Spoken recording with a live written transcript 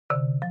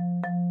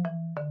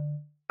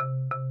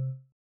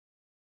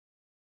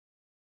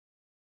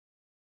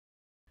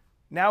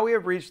Now we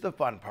have reached the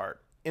fun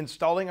part,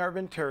 installing our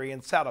Venturi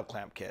and saddle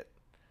clamp kit.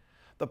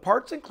 The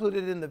parts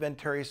included in the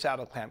Venturi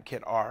saddle clamp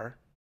kit are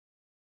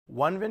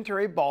one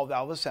Venturi ball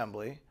valve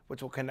assembly,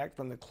 which will connect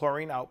from the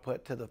chlorine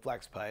output to the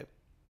flex pipe.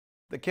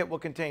 The kit will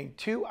contain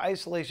two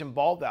isolation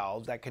ball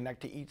valves that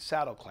connect to each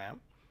saddle clamp,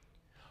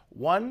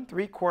 one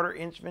 3/4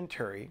 inch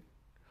Venturi,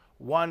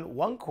 one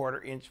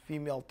 1/4 inch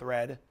female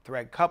thread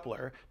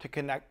coupler to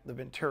connect the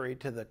Venturi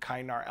to the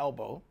Kynar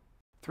elbow,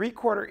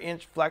 3/4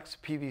 inch flex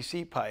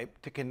PVC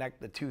pipe to connect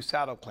the two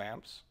saddle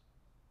clamps,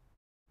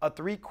 a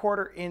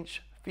 3/4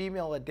 inch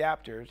female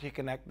adapter to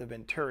connect the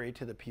Venturi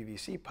to the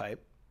PVC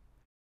pipe,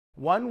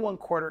 one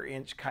 1/4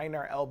 inch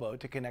Kynar elbow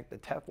to connect the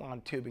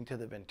Teflon tubing to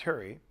the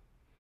Venturi,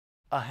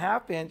 a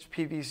 1/2 inch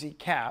PVC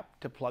cap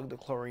to plug the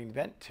chlorine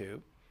vent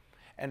tube,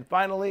 and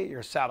finally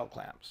your saddle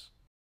clamps.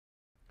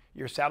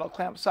 Your saddle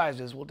clamp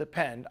sizes will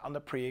depend on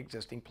the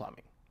pre-existing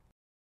plumbing.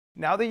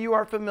 Now that you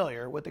are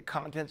familiar with the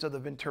contents of the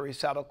Venturi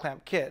saddle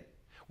clamp kit,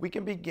 we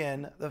can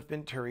begin the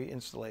Venturi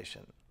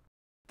installation.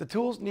 The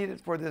tools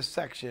needed for this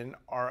section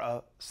are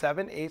a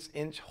 7/8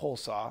 inch hole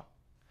saw,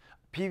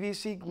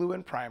 PVC glue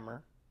and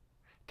primer,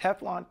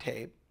 Teflon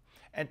tape,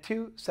 and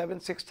two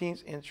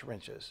 7/16 inch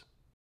wrenches.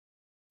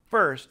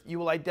 First, you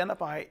will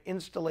identify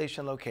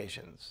installation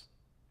locations,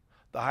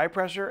 the high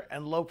pressure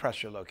and low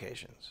pressure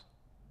locations.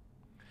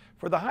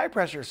 For the high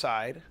pressure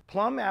side,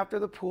 plumb after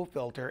the pool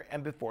filter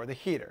and before the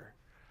heater.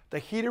 The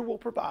heater will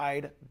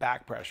provide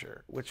back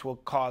pressure, which will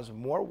cause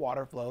more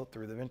water flow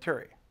through the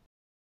Venturi.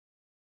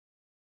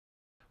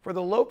 For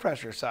the low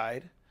pressure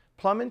side,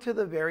 plumb into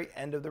the very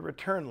end of the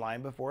return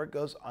line before it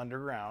goes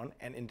underground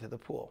and into the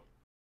pool.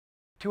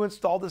 To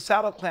install the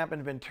saddle clamp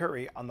and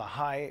Venturi on the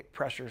high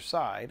pressure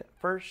side,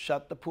 first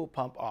shut the pool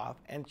pump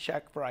off and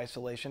check for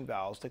isolation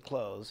valves to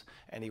close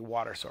any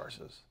water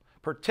sources,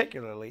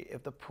 particularly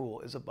if the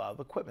pool is above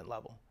equipment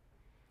level.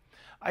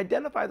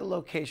 Identify the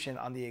location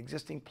on the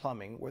existing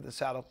plumbing where the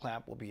saddle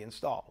clamp will be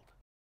installed.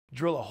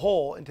 Drill a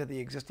hole into the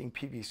existing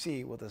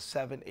PVC with a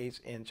 7/8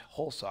 inch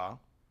hole saw.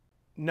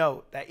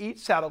 Note that each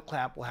saddle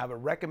clamp will have a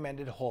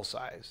recommended hole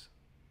size.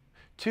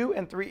 2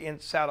 and 3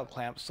 inch saddle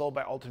clamps sold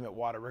by Ultimate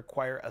Water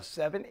require a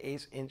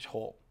 7/8 inch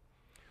hole.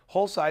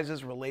 Hole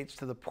sizes relates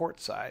to the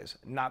port size,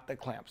 not the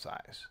clamp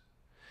size.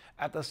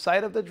 At the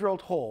site of the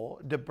drilled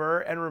hole,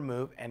 deburr and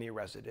remove any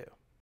residue.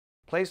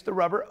 Place the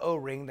rubber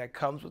O-ring that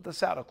comes with the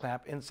saddle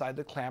clamp inside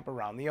the clamp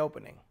around the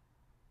opening.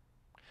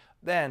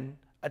 Then,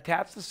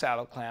 attach the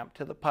saddle clamp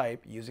to the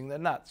pipe using the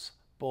nuts,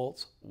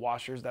 bolts,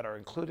 washers that are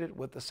included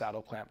with the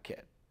saddle clamp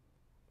kit.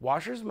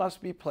 Washers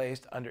must be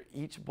placed under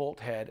each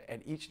bolt head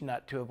and each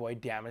nut to avoid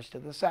damage to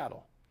the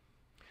saddle.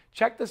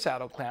 Check the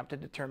saddle clamp to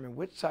determine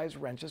which size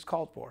wrench is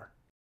called for.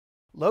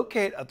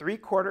 Locate a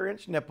 3/4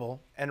 inch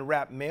nipple and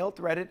wrap male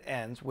threaded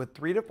ends with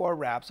 3 to 4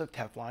 wraps of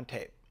Teflon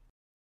tape.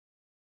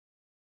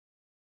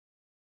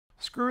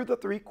 Screw the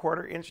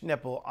 3/4 inch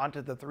nipple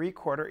onto the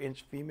 3/4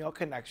 inch female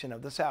connection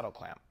of the saddle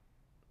clamp.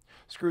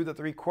 Screw the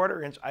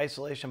 3/4 inch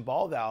isolation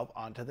ball valve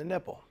onto the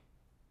nipple.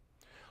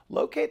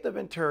 Locate the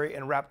Venturi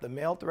and wrap the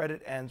male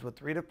threaded ends with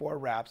 3 to 4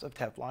 wraps of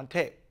Teflon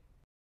tape.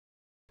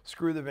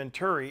 Screw the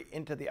Venturi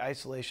into the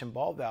isolation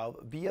ball valve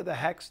via the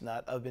hex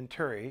nut of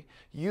Venturi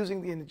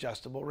using the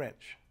adjustable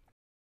wrench.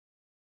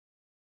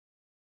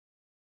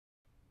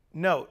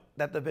 Note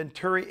that the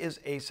Venturi is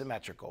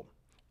asymmetrical.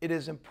 It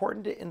is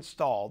important to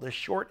install the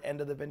short end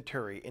of the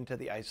Venturi into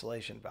the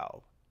isolation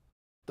valve.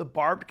 The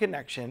barbed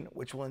connection,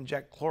 which will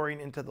inject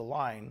chlorine into the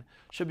line,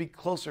 should be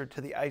closer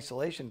to the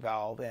isolation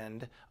valve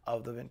end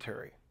of the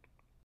Venturi.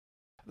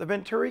 The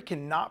Venturi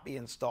cannot be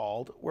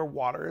installed where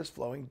water is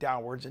flowing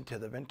downwards into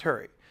the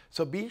Venturi,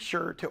 so be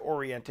sure to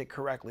orient it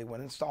correctly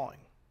when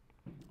installing.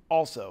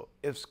 Also,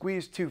 if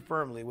squeezed too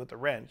firmly with the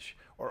wrench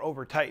or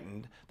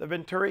over-tightened, the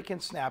Venturi can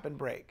snap and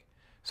break,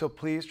 so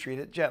please treat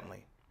it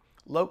gently.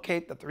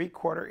 Locate the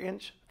 3/4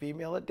 inch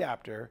female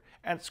adapter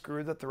and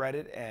screw the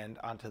threaded end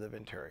onto the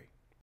Venturi.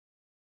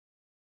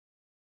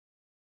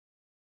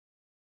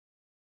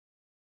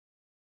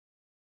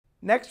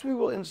 Next, we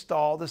will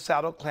install the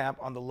saddle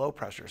clamp on the low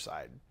pressure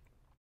side.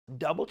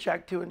 Double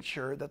check to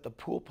ensure that the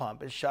pool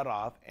pump is shut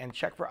off and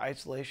check for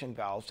isolation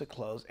valves to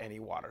close any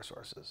water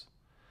sources.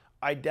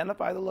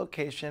 Identify the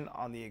location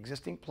on the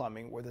existing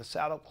plumbing where the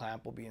saddle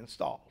clamp will be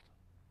installed.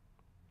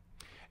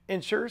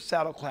 Ensure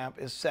saddle clamp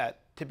is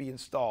set to be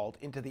installed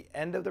into the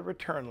end of the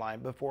return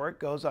line before it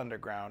goes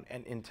underground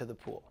and into the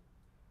pool.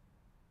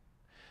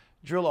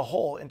 Drill a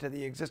hole into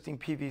the existing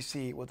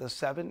PVC with a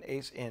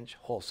 7/8 inch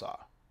hole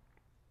saw.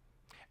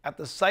 At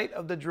the site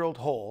of the drilled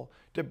hole,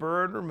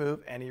 deburr and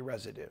remove any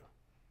residue.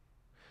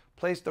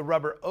 Place the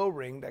rubber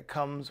O-ring that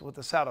comes with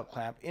the saddle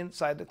clamp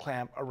inside the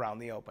clamp around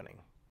the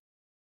opening.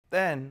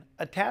 Then,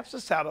 attach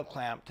the saddle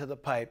clamp to the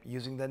pipe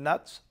using the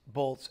nuts,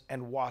 bolts,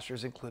 and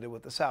washers included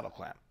with the saddle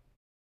clamp.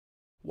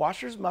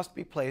 Washers must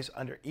be placed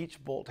under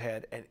each bolt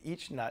head and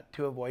each nut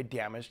to avoid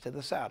damage to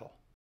the saddle.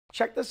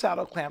 Check the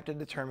saddle clamp to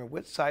determine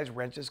which size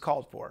wrench is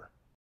called for.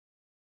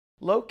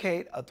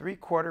 Locate a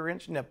 3/4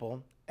 inch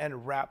nipple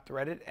and wrap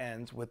threaded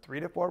ends with 3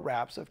 to 4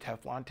 wraps of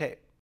Teflon tape.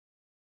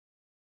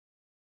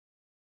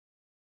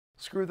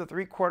 Screw the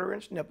 3/4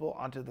 inch nipple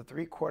onto the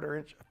 3/4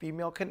 inch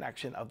female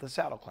connection of the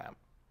saddle clamp.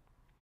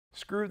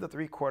 Screw the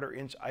 3/4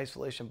 inch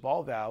isolation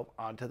ball valve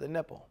onto the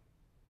nipple.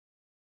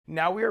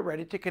 Now we are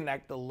ready to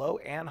connect the low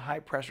and high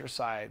pressure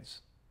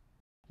sides.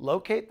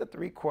 Locate the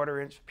 3/4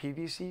 inch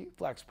PVC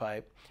flex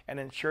pipe and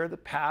ensure the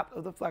path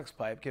of the flex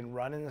pipe can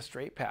run in a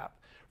straight path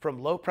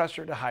from low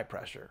pressure to high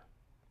pressure.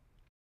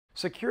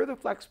 Secure the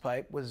flex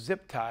pipe with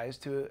zip ties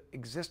to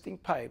existing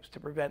pipes to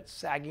prevent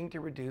sagging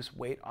to reduce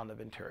weight on the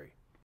Venturi.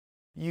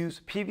 Use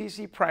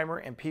PVC primer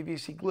and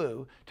PVC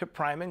glue to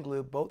prime and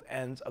glue both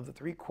ends of the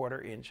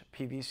 3/4 inch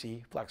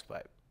PVC flex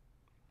pipe.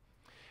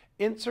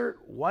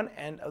 Insert one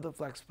end of the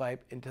flex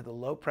pipe into the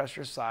low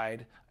pressure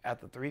side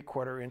at the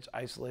 3/4 inch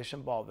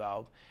isolation ball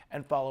valve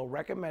and follow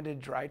recommended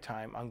dry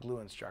time on glue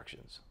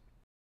instructions.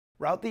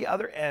 Route the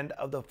other end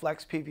of the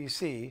flex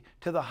PVC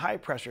to the high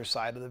pressure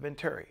side of the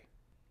Venturi.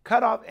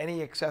 Cut off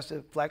any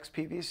excessive flex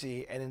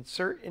PVC and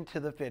insert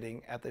into the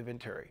fitting at the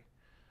Venturi.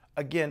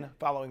 Again,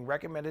 following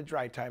recommended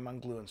dry time on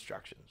glue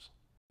instructions.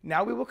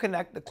 Now we will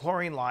connect the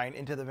chlorine line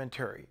into the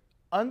Venturi.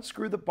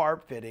 Unscrew the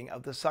barb fitting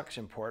of the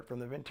suction port from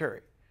the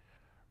Venturi.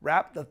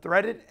 Wrap the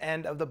threaded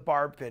end of the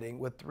barb fitting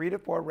with 3 to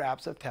 4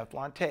 wraps of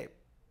Teflon tape.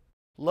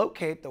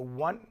 Locate the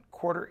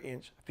 1/4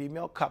 inch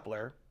female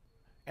coupler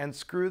and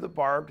screw the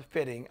barbed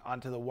fitting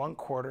onto the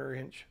 1/4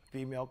 inch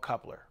female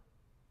coupler.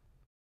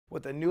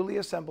 With the newly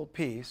assembled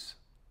piece,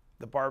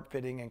 the barb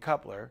fitting and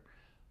coupler,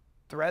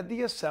 thread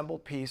the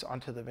assembled piece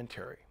onto the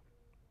Venturi.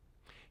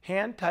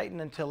 Hand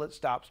tighten until it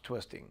stops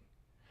twisting.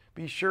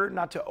 Be sure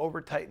not to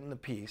over tighten the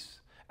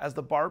piece, as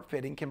the barb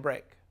fitting can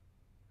break.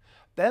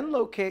 Then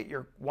locate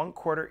your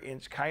 1/4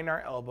 inch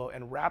Kynar elbow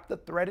and wrap the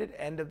threaded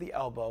end of the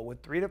elbow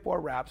with 3 to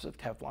 4 wraps of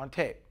Teflon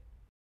tape.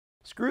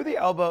 Screw the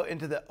elbow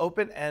into the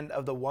open end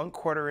of the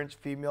 1/4 inch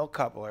female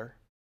coupler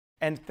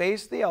and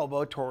face the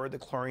elbow toward the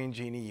Chlorine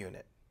Genie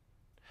unit.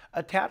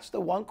 Attach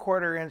the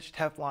 1/4 inch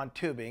Teflon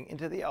tubing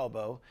into the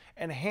elbow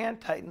and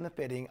hand tighten the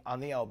fitting on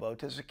the elbow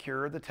to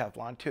secure the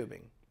Teflon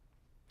tubing.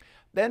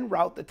 Then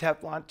route the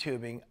Teflon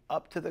tubing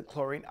up to the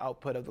chlorine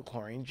output of the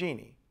Chlorine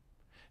Genie.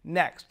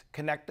 Next,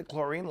 connect the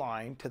chlorine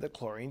line to the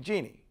Chlorine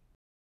Genie.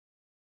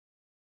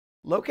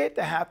 Locate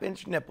the 1/2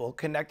 inch nipple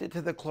connected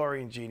to the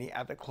Chlorine Genie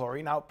at the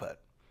chlorine output,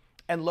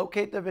 and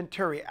locate the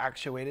Venturi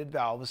actuated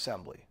valve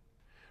assembly.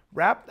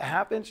 Wrap the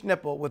 1/2 inch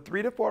nipple with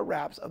 3 to 4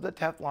 wraps of the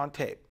Teflon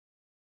tape,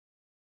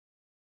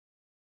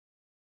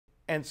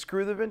 and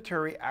screw the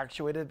Venturi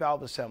actuated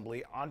valve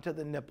assembly onto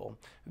the nipple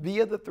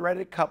via the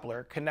threaded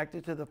coupler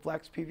connected to the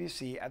flex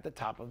PVC at the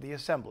top of the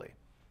assembly.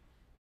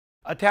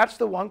 Attach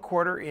the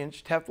 1/4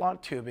 inch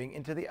Teflon tubing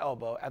into the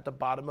elbow at the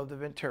bottom of the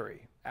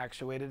Venturi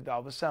actuated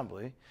valve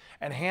assembly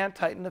and hand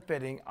tighten the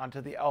fitting onto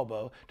the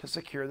elbow to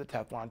secure the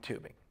Teflon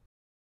tubing.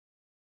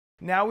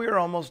 Now we are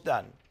almost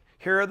done.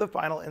 Here are the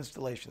final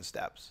installation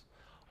steps.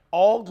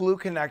 All glue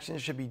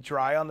connections should be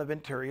dry on the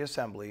Venturi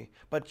assembly,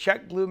 but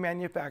check glue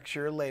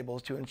manufacturer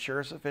labels to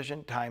ensure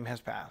sufficient time has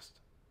passed.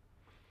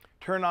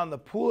 Turn on the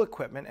pool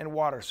equipment and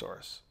water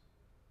source.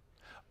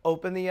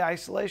 Open the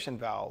isolation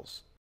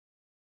valves.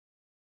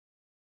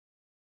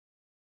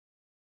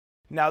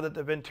 Now that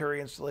the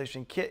Venturi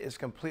installation kit is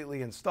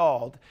completely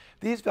installed,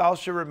 these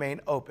valves should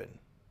remain open.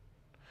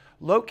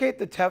 Locate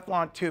the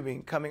Teflon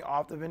tubing coming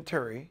off the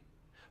Venturi.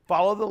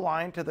 Follow the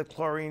line to the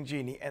Chlorine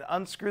Genie and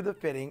unscrew the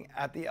fitting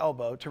at the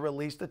elbow to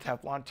release the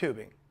Teflon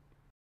tubing.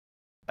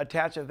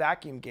 Attach a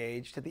vacuum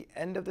gauge to the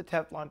end of the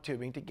Teflon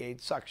tubing to gauge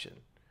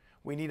suction.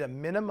 We need a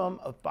minimum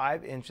of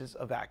 5 inches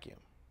of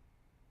vacuum.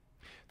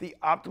 The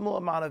optimal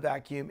amount of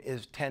vacuum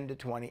is 10 to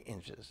 20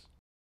 inches.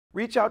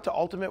 Reach out to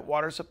Ultimate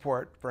Water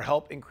Support for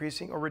help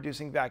increasing or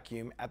reducing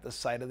vacuum at the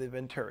site of the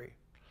Venturi.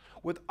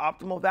 With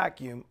optimal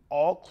vacuum,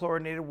 all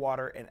chlorinated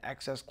water and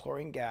excess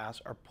chlorine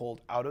gas are pulled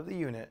out of the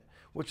unit,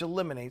 which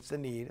eliminates the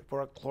need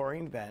for a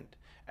chlorine vent,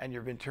 and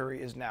your Venturi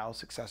is now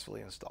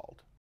successfully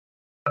installed.